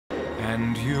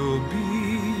and you'll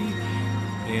be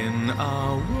in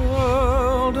a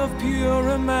world of pure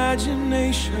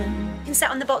imagination. You can sit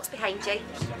on the box behind you.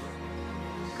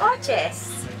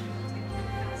 Gorgeous.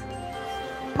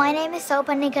 My name is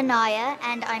Sobani Ganaya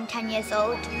and I'm 10 years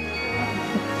old.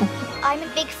 I'm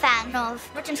a big fan of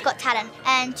Britain's Got Talent,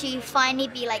 and to finally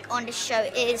be on the show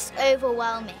is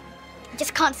overwhelming. I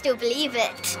just can't still believe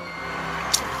it.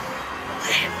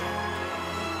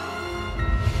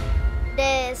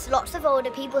 There's lots of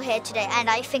older people here today and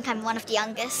I think I'm one of the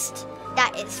youngest.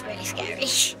 That is really scary.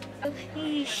 Is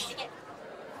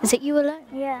it you alone?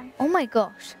 Yeah. Oh my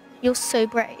gosh, you're so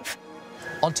brave.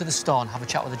 Onto the star and have a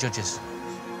chat with the judges.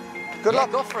 Good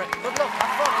luck. Go for it. Good luck.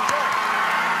 Have fun. Enjoy.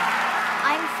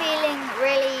 I'm feeling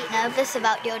really nervous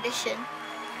about the audition.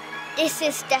 This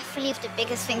is definitely the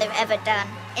biggest thing I've ever done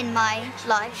in my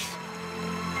life.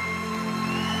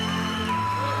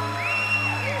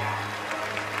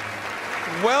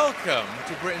 Welcome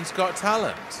to Britain's Got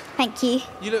Talent. Thank you.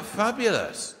 You look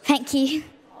fabulous. Thank you.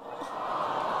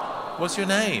 What's your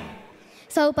name?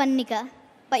 Sobani,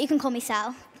 but you can call me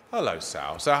Sal. Hello,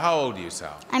 Sal. So how old are you,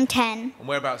 Sal? I'm 10. And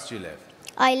whereabouts do you live?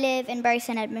 I live in Bury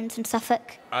St Edmunds in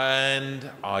Suffolk. And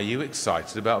are you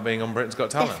excited about being on Britain's Got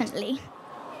Talent? Definitely.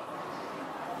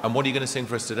 And what are you going to sing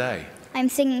for us today? I'm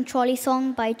singing Trolley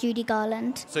Song by Judy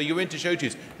Garland. So you're into show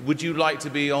tunes. Would you like to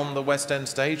be on the West End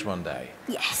stage one day?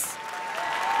 Yes.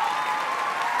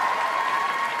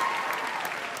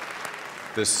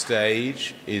 The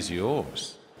stage is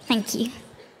yours. Thank you.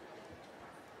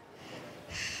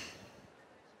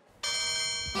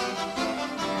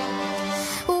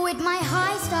 With my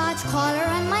high starch collar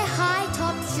and my high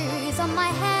top shoes on my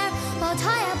hair, bow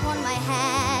tie upon my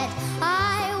head,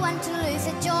 I want to lose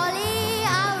it jolly.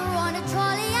 I rode a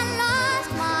trolley and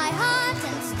lost my heart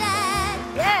instead.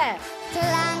 Yeah.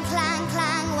 Clang, clang,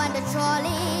 clang went the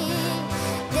trolley.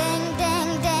 Ding,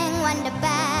 ding, ding went the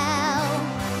bell.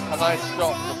 A nice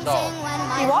stop for Sal.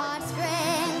 You what?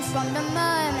 From the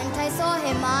moment I saw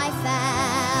him, I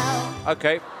fell.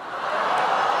 Okay.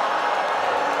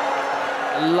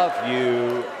 I love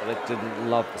you, but I didn't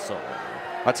love the song.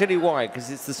 I'll tell you why, because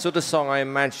it's the sort of song I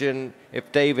imagine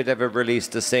if David ever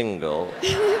released a single,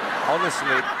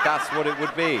 honestly, that's what it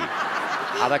would be.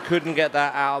 And I couldn't get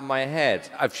that out of my head.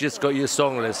 I've just got your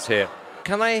song list here.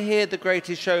 Can I hear the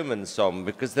Greatest Showman song?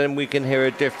 Because then we can hear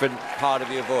a different part of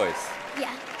your voice.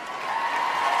 Yeah.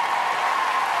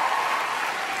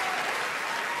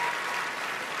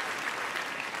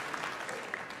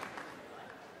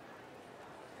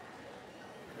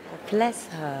 Bless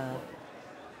her.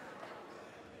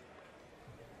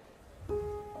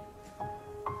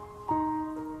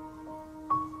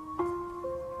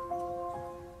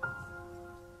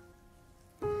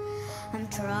 I'm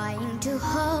trying to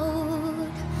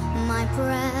hold my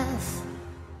breath.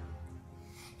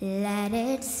 Let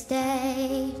it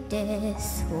stay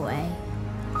this way.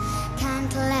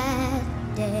 Can't let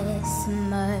this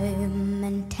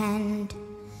moment end.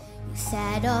 You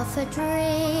set off a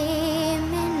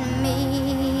dream in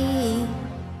me,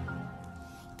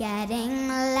 getting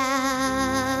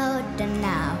louder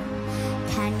now.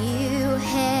 Can you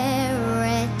hear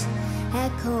it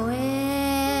echoing?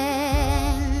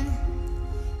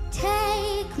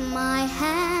 Take my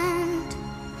hand,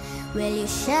 will you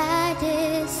share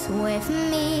this with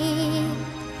me?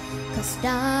 'Cause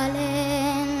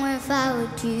darling,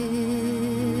 without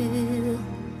you,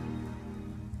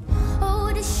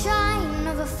 oh, the shine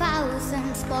of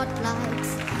 1,000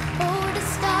 spotlights, oh, the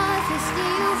stars we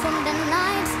steal from the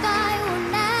night sky will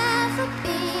never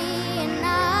be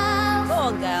enough. Go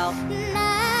on, girl.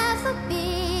 Never be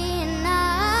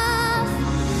enough.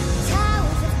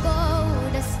 Towers of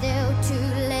gold are still too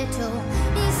little.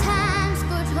 These hands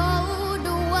could hold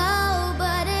the world,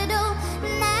 but it'll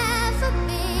never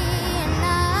be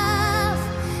enough.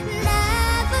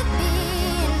 Never be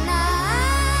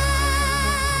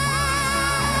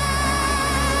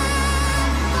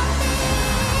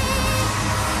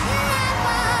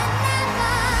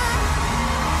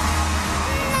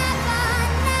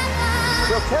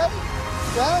You okay?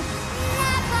 Yeah?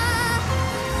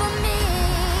 for me,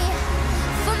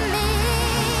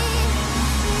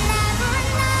 never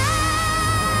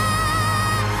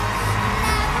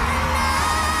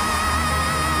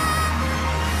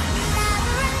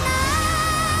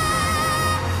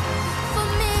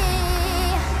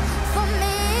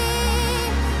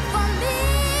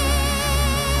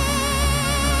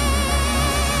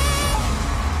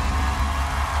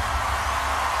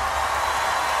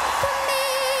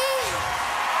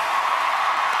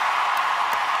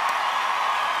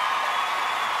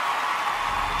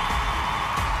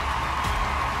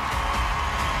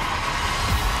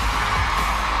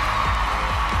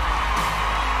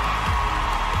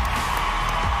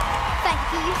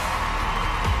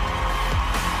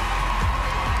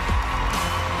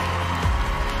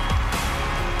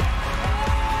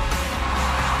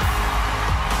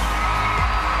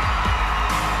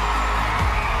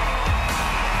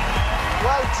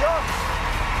John.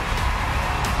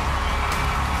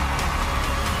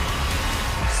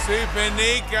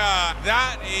 Supernika,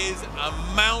 that is a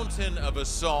mountain of a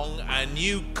song, and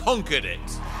you conquered it.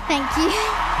 Thank you.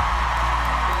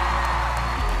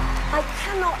 I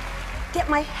cannot get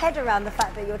my head around the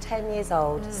fact that you're 10 years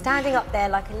old, standing up there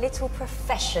like a little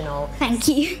professional. Thank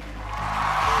you. It's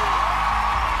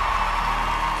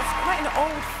quite an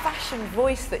old-fashioned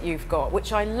voice that you've got,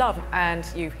 which I love, and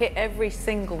you've hit every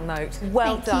single note.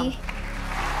 Well done. Thank you.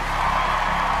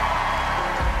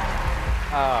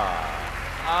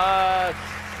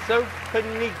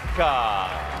 Supernika.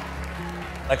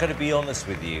 I got to be honest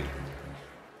with you.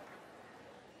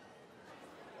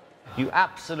 You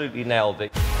absolutely nailed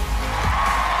it.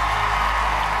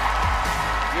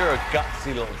 You're a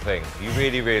gutsy little thing. You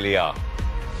really, really are.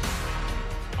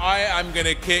 I am going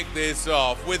to kick this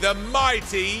off with a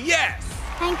mighty yes.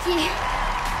 Thank you.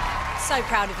 So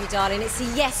proud of you, darling. It's a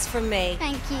yes from me.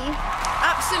 Thank you.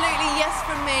 Absolutely yes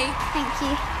from me. Thank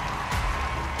you.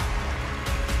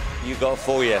 You got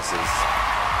 4 yeses.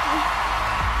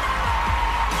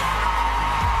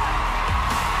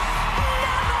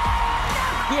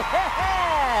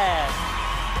 Yeah!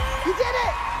 You did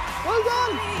it! Well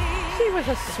done! She was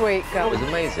a sweet girl. That was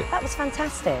amazing. That was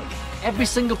fantastic. Every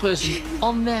single person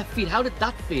on their feet. How did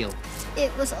that feel?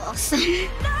 It was awesome.